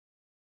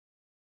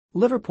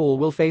Liverpool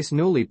will face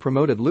newly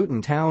promoted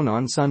Luton Town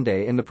on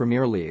Sunday in the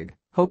Premier League,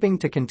 hoping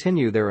to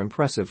continue their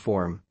impressive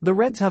form. The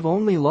Reds have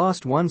only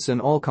lost once in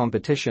all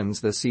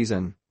competitions this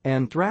season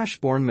and thrashed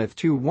Bournemouth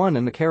 2-1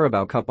 in the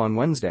Carabao Cup on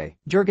Wednesday.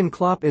 Jurgen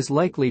Klopp is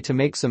likely to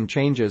make some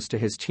changes to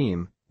his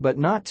team, but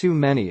not too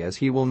many, as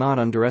he will not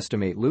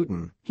underestimate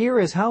Luton. Here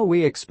is how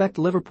we expect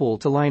Liverpool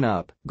to line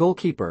up.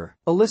 Goalkeeper: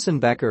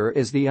 Alisson Becker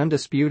is the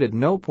undisputed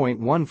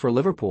no.1 for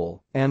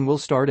Liverpool and will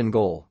start in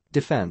goal.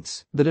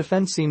 Defense: the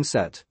defense seems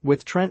set,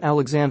 with Trent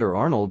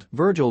Alexander-Arnold,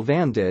 Virgil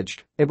van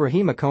Dijk,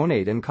 Ibrahima,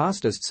 Konaté and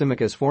Kostas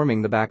Tsimikas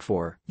forming the back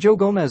four. Joe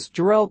Gomez,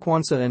 Jarell,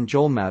 Quansah and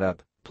Matip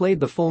played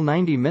the full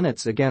 90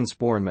 minutes against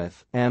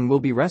Bournemouth and will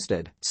be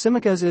rested.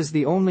 Tsimikas is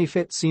the only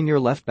fit senior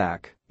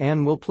left-back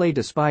and will play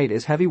despite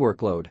his heavy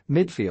workload.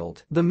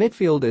 Midfield: the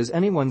midfield is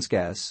anyone's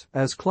guess,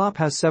 as Klopp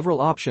has several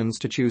options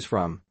to choose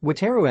from.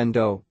 Wataru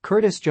Endo,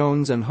 Curtis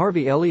Jones and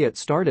Harvey Elliott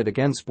started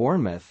against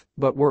Bournemouth,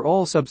 but were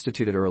all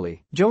substituted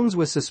early. Jones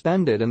was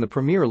suspended in the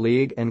Premier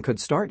League and could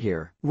start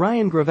here.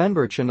 Ryan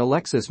Gravenberch and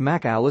Alexis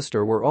Mac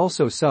Allister were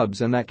also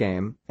subs in that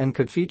game and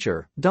could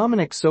feature.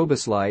 Dominic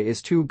Szoboszlai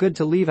is too good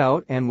to leave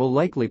out and will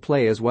likely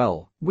play as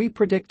well. We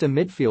predict a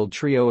midfield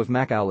trio of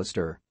Mac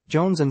Allister,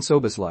 Jones and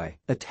Szoboszlai.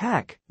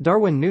 Attack: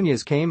 Darwin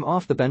Núñez came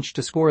off the bench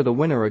to score the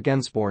winner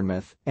against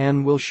Bournemouth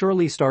and will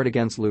surely start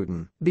against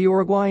Luton. The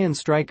Uruguayan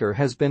striker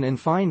has been in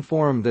fine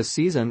form this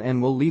season and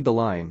will lead the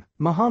line.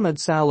 Mohamed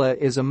Salah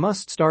is a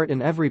must-start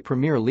in every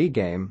Premier League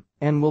game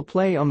and will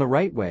play on the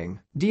right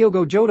wing.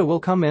 Diogo Jota will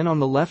come in on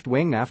the left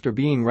wing after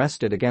being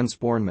rested against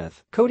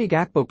Bournemouth. Cody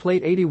Gakpo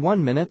played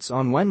 81 minutes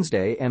on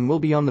Wednesday and will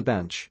be on the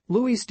bench.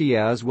 Luis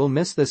Diaz will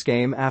miss this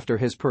game after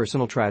his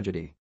personal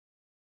tragedy.